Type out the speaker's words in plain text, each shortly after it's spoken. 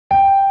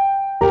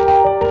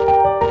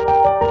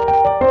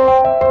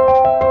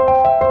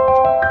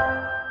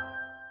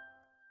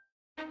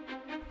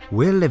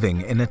We're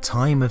living in a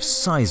time of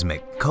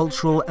seismic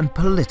cultural and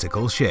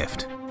political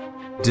shift.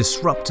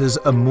 Disruptors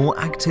are more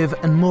active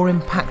and more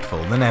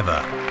impactful than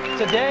ever.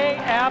 Today,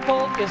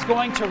 Apple is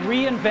going to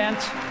reinvent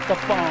the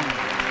phone,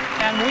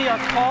 and we are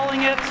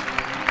calling it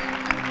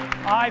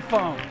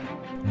iPhone.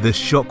 The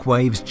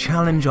shockwaves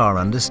challenge our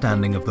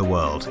understanding of the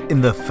world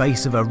in the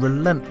face of a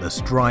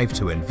relentless drive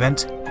to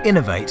invent,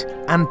 innovate,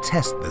 and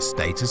test the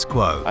status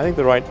quo. I think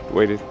the right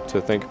way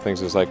to think of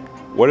things is like,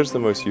 what is the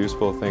most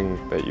useful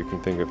thing that you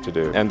can think of to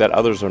do and that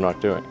others are not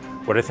doing?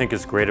 What I think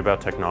is great about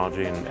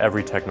technology and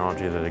every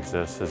technology that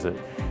exists is it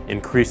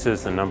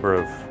increases the number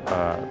of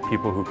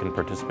people who can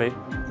participate.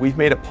 We've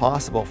made it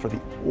possible for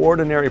the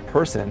ordinary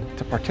person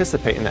to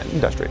participate in that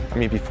industry. I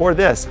mean, before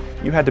this,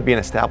 you had to be an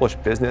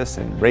established business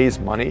and raise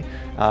money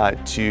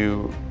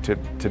to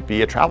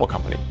be a travel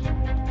company.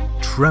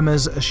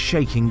 Tremors are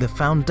shaking the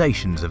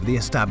foundations of the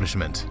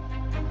establishment.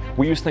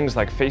 We use things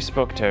like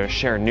Facebook to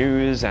share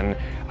news and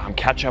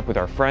catch up with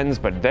our friends,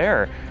 but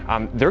they're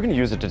going to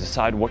use it to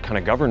decide what kind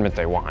of government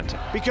they want.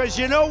 Because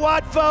you know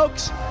what,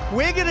 folks?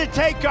 We're going to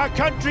take our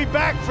country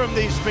back from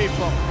these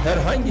people.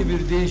 Herhangi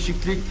bir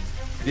değişiklik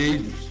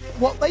değildir.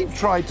 What they've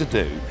tried to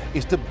do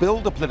is to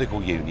build a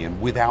political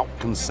union without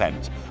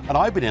consent, and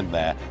I've been in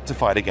there to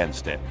fight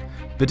against it.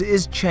 But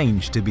is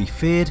change to be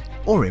feared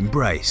or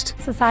embraced?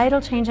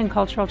 Societal change and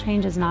cultural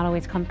change is not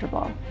always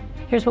comfortable.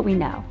 Here's what we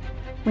know.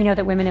 We know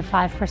that women have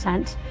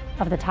 5%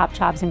 of the top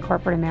jobs in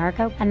corporate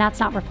America, and that's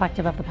not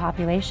reflective of the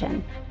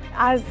population.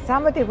 As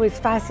somebody who is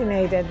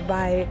fascinated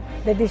by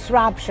the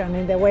disruption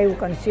in the way we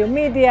consume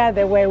media,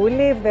 the way we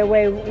live, the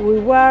way we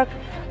work,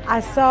 I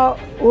saw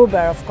Uber,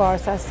 of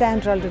course, as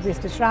central to this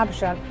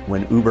disruption.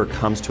 When Uber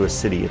comes to a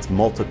city, it's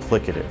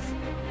multiplicative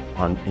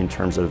in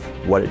terms of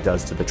what it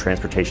does to the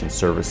transportation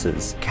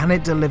services. Can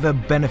it deliver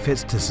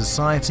benefits to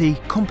society,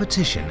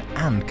 competition,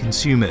 and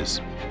consumers?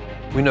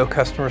 We know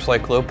customers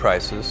like low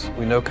prices,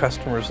 we know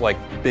customers like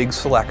big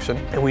selection,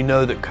 and we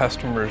know that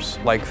customers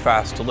like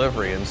fast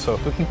delivery. And so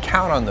if we can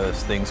count on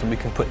those things and we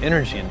can put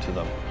energy into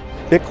them.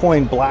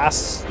 Bitcoin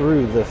blasts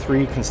through the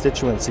three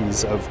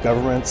constituencies of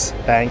governments,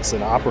 banks,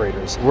 and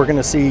operators. We're going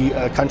to see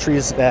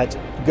countries that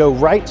go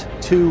right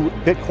to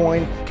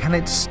Bitcoin. Can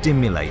it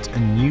stimulate a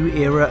new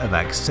era of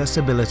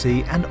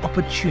accessibility and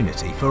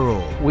opportunity for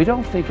all? We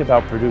don't think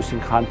about producing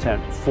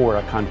content for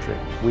a country.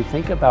 We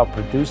think about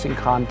producing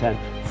content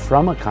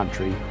from a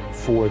country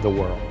for the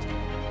world.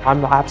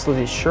 I'm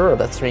absolutely sure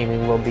that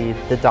streaming will be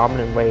the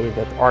dominant way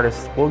that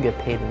artists will get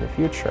paid in the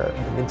future.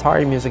 The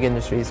entire music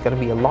industry is going to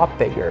be a lot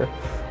bigger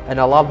and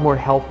a lot more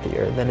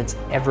healthier than it's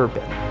ever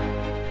been.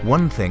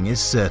 One thing is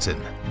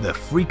certain, the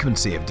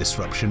frequency of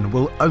disruption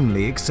will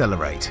only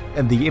accelerate,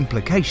 and the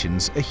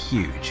implications are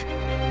huge.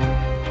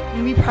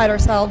 We pride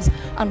ourselves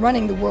on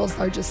running the world's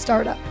largest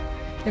startup.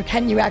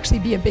 Can you actually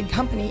be a big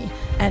company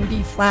and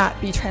be flat,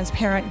 be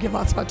transparent, give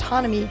lots of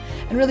autonomy,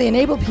 and really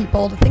enable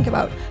people to think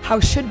about how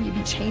should we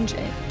be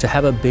changing? To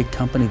have a big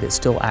company that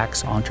still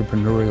acts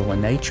entrepreneurial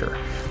in nature,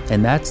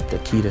 and that's the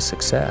key to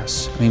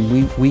success. I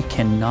mean, we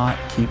cannot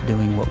keep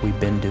doing what we've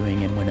been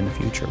doing and win in the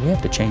future. We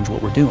have to change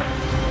what we're doing.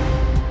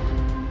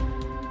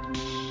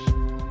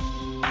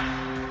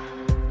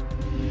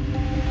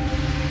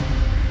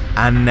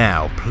 And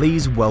now,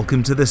 please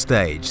welcome to the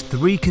stage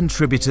 3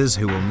 contributors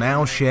who will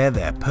now share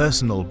their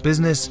personal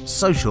business,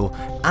 social,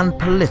 and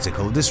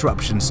political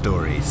disruption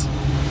stories.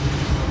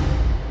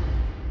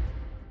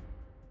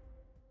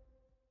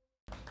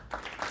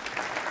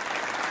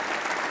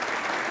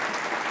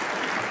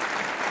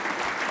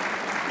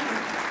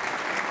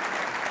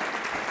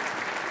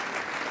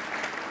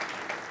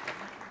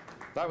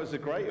 That was a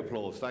great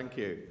applause, thank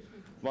you.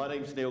 My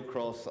name's Neal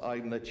Cross,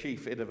 I'm the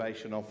Chief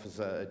Innovation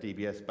Officer at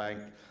DBS Bank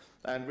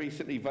and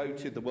recently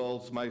voted the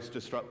world's most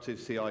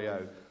disruptive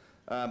CIO.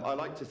 I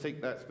like to think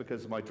that's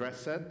because of my dress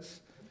sense.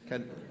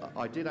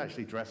 I did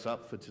actually dress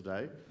up for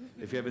today.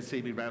 If you ever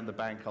see me around the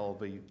bank, I'll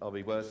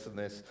be worse than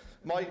this.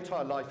 My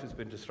entire life has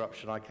been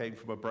disruption. I came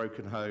from a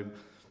broken home.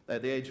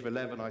 At the age of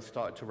 11, I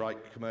started to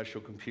write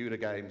commercial computer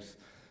games.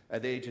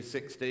 At the age of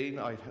 16,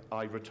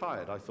 I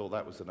retired. I thought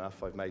that was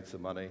enough. I've made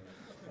some money.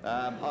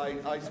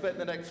 I spent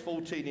the next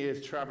 14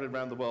 years traveling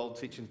around the world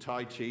teaching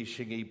Tai Chi,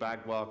 Xingyi,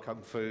 Bagua,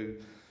 Kung Fu.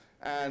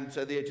 And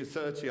at the age of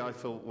 30, I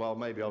thought, well,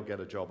 maybe I'll get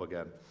a job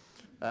again.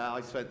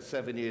 I spent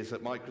 7 years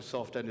at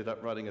Microsoft, ended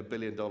up running a $1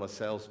 billion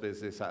sales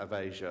business out of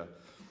Asia.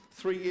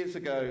 3 years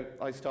ago,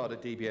 I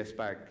started DBS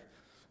Bank.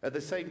 At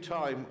the same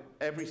time,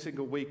 every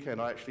single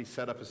weekend, I actually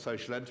set up a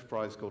social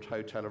enterprise called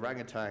Hotel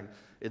Orangutan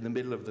in the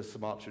middle of the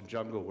Sumatran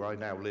jungle, where I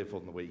now live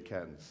on the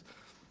weekends.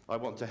 I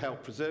want to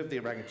help preserve the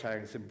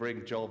orangutans and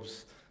bring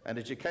jobs and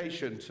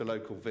education to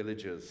local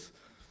villagers.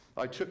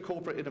 I took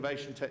corporate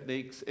innovation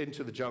techniques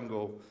into the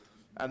jungle,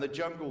 and the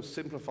jungle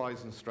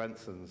simplifies and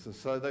strengthens. And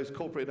so those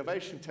corporate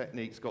innovation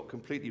techniques got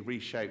completely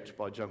reshaped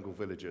by jungle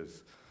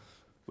villagers.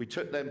 We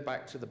took them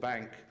back to the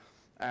bank,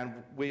 and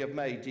we have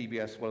made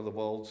DBS one of the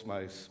world's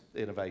most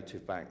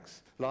innovative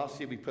banks. Last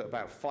year, we put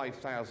about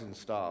 5,000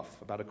 staff,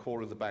 about a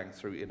quarter of the bank,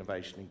 through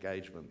innovation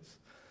engagements.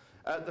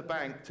 At the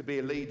bank, to be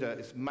a leader,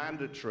 it's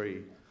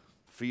mandatory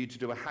for you to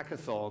do a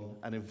hackathon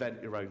and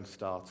invent your own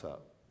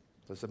startup.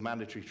 There's a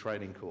mandatory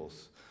training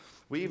course.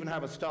 We even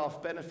have a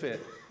staff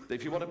benefit that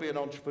if you want to be an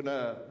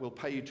entrepreneur, we'll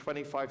pay you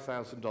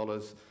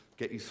 $25,000,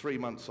 get you 3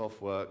 months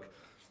off work,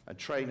 and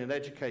train and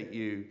educate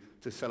you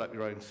to set up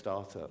your own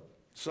startup.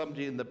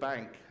 Somebody in the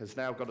bank has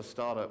now got a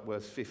startup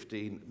worth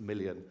 $15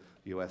 million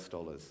US.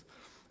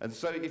 And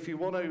so if you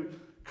want to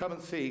come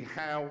and see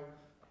how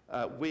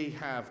we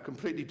have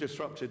completely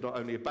disrupted not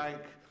only a bank,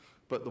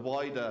 but the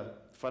wider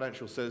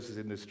financial services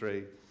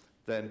industry,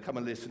 then come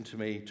and listen to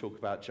me talk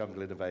about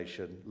jungle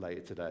innovation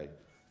later today.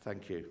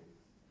 Thank you.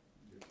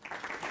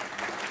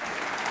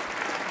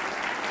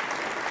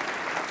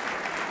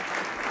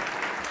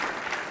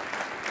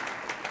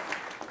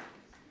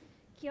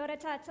 Kia ora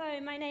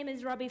tātou, my name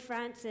is Roberta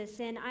Francis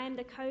and I am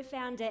the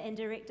co-founder and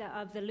director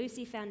of the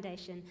Lucy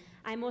Foundation.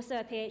 I'm also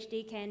a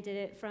PhD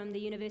candidate from the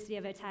University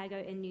of Otago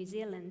in New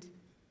Zealand.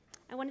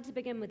 I wanted to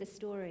begin with a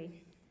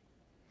story.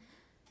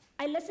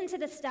 I listened to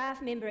the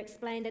staff member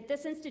explain that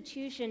this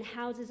institution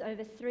houses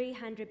over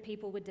 300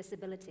 people with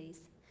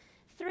disabilities.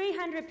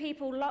 300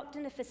 people locked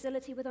in a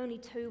facility with only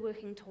 2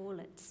 working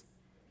toilets.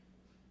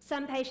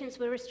 Some patients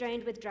were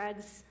restrained with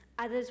drugs,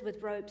 others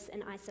with ropes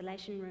in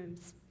isolation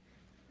rooms.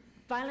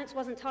 Violence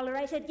wasn't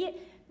tolerated, yet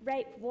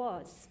rape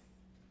was.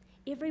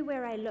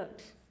 Everywhere I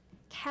looked,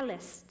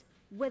 calloused,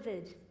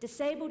 withered,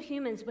 disabled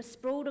humans were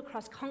sprawled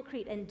across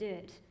concrete and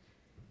dirt.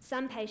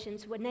 Some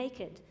patients were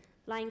naked,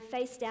 lying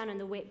face down in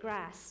the wet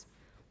grass,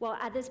 while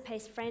others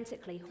paced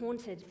frantically,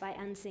 haunted by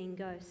unseen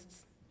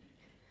ghosts.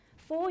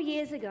 4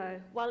 years ago,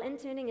 while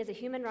interning as a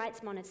human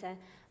rights monitor,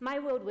 my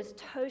world was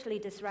totally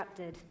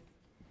disrupted.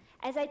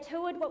 As I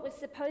toured what was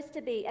supposed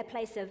to be a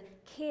place of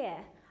care,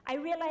 I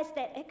realized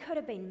that it could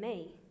have been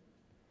me.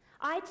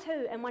 I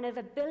too am one of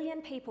 1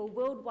 billion people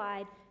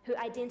worldwide who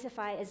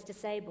identify as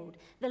disabled,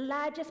 the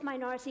largest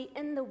minority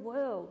in the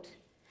world.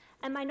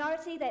 A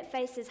minority that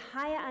faces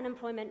higher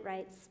unemployment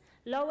rates,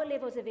 lower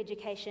levels of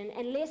education,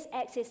 and less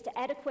access to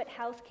adequate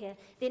healthcare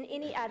than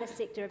any other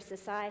sector of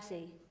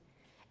society.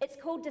 It's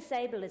called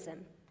disableism,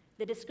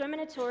 the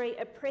discriminatory,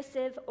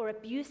 oppressive, or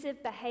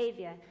abusive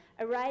behavior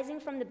arising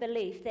from the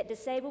belief that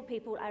disabled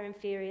people are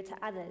inferior to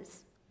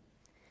others.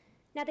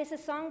 Now, there's a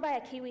song by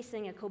a Kiwi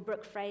singer called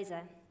Brooke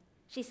Fraser.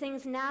 She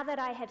sings, "Now that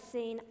I have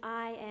seen,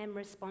 I am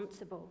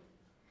responsible."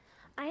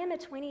 I am a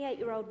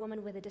 28-year-old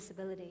woman with a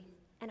disability,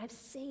 and I've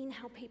seen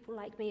how people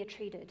like me are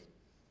treated.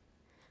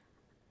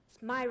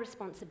 It's my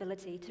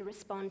responsibility to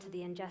respond to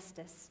the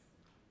injustice.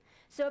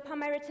 So upon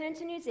my return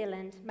to New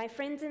Zealand, my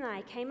friends and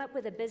I came up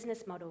with a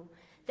business model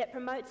that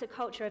promotes a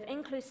culture of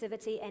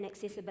inclusivity and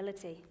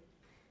accessibility.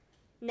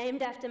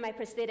 Named after my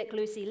prosthetic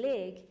Lucy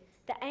leg,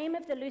 the aim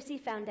of the Lucy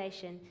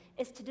Foundation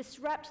is to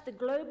disrupt the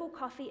global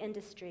coffee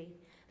industry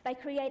by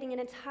creating an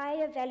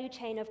entire value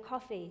chain of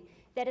coffee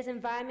that is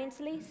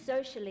environmentally,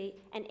 socially,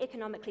 and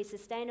economically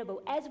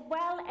sustainable, as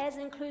well as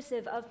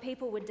inclusive of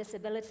people with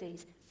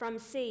disabilities, from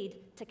seed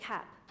to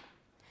cup.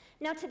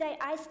 Now today,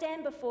 I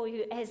stand before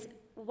you as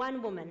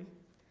one woman,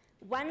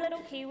 one little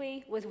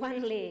Kiwi with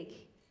one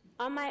leg.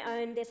 On my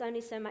own, there's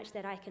only so much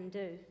that I can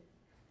do.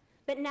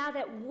 But now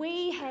that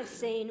we have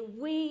seen,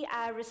 we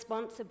are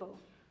responsible.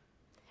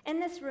 In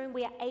this room,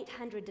 we are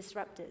 800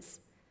 disruptors,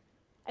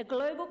 a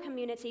global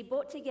community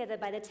brought together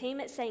by the team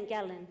at St.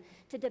 Gallen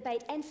to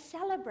debate and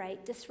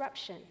celebrate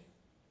disruption.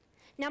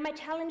 Now, my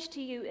challenge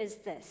to you is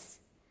this.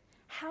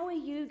 How are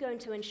you going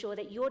to ensure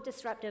that your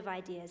disruptive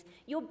ideas,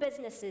 your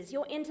businesses,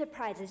 your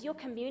enterprises, your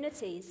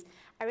communities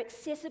are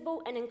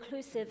accessible and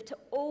inclusive to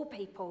all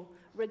people,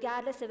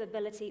 regardless of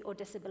ability or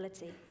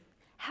disability?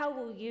 How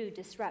will you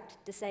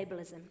disrupt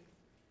disableism?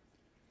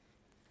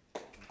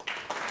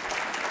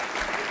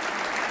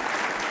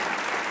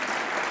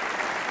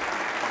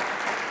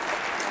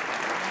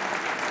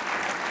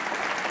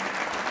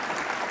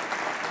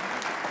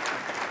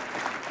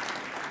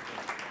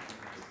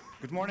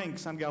 Good morning,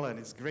 St. Gallen.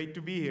 It's great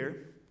to be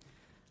here.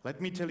 Let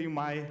me tell you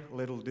my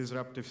little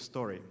disruptive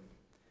story.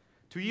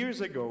 2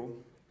 years ago,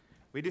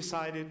 we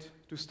decided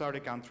to start a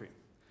country.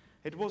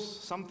 It was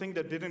something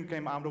that didn't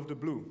come out of the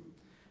blue.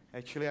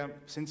 Actually,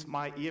 since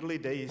my early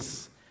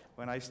days,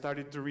 when I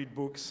started to read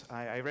books,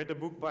 I read a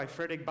book by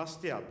Frédéric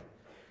Bastiat,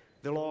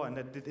 The Law, and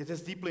it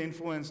has deeply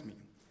influenced me.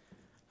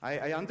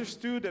 I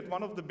understood that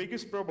one of the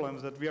biggest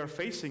problems that we are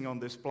facing on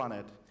this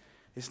planet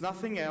is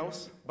nothing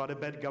else but a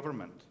bad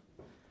government.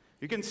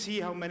 You can see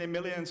how many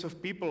millions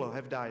of people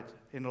have died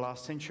in the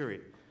last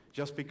century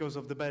just because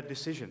of the bad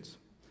decisions.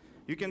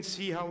 You can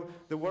see how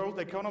the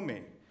world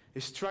economy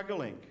is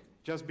struggling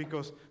just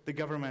because the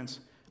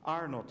governments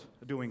are not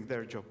doing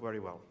their job very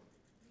well.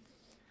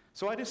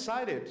 So I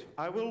decided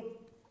I will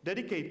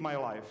dedicate my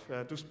life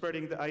to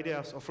spreading the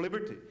ideas of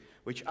liberty,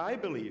 which I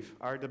believe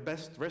are the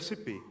best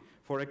recipe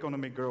for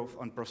economic growth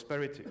and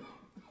prosperity.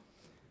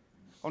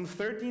 On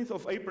 13th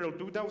of April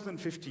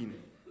 2015,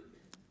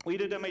 we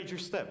did a major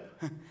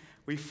step.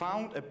 We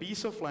found a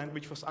piece of land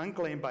which was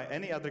unclaimed by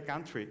any other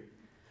country,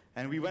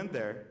 and we went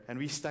there and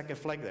we stuck a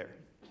flag there.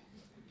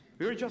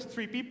 We were just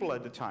 3 people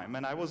at the time,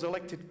 and I was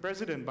elected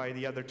president by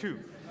the other 2.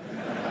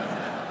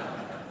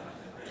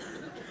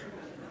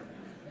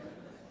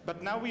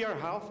 But now we are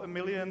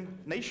 500,000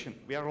 nation.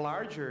 We are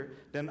larger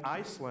than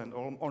Iceland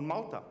or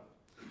Malta.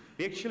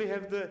 We actually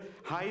have the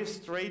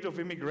highest rate of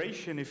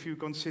immigration if you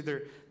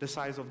consider the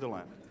size of the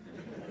land.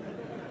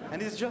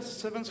 And it's just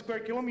 7 square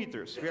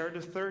kilometers. We are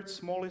the 3rd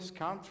smallest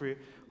country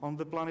on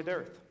the planet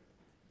Earth.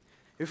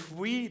 If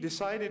we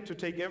decided to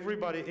take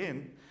everybody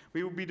in,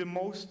 we would be the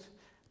most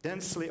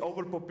densely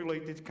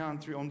overpopulated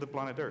country on the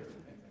planet Earth.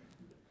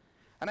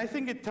 And I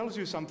think it tells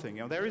you something.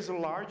 You know, there is a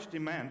large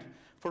demand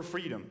for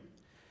freedom.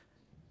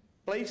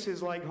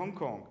 Places like Hong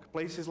Kong,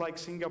 places like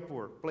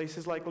Singapore,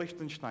 places like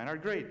Liechtenstein are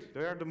great. They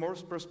are the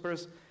most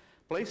prosperous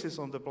places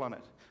on the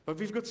planet. But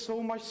we've got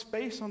so much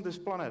space on this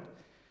planet.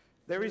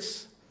 There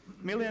is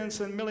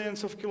millions and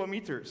millions of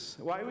kilometers.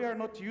 Why we are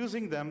not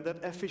using them that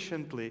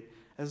efficiently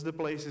as the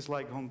places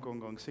like Hong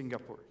Kong and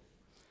Singapore?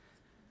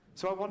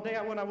 So one day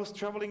when I was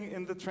traveling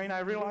in the train,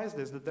 I realized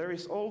this, that there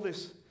is all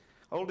this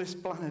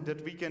planet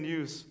that we can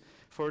use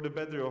for the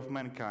better of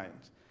mankind.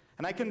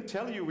 And I can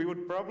tell you we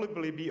would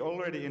probably be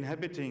already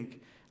inhabiting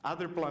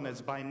other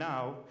planets by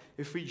now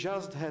if we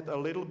just had a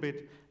little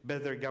bit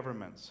better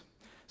governments.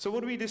 So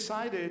what we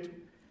decided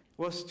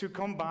was to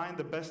combine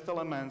the best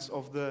elements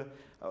of the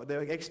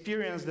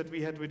experience that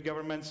we had with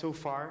government so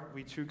far.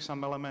 We took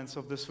some elements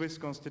of the Swiss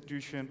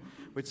Constitution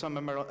with some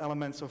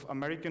elements of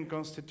American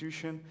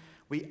Constitution.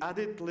 We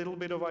added a little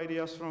bit of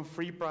ideas from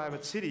free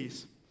private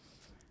cities,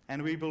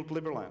 and we built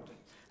Liberland.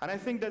 And I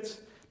think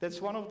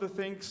that's one of the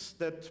things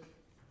that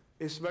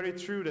is very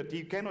true, that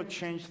you cannot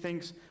change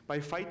things by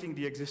fighting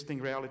the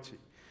existing reality.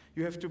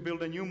 You have to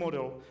build a new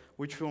model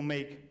which will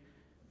make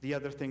the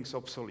other things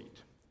obsolete.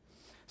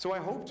 So I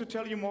hope to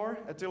tell you more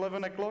at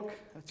 11 o'clock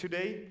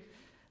today,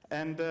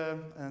 and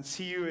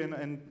see you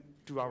in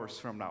 2 hours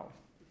from now.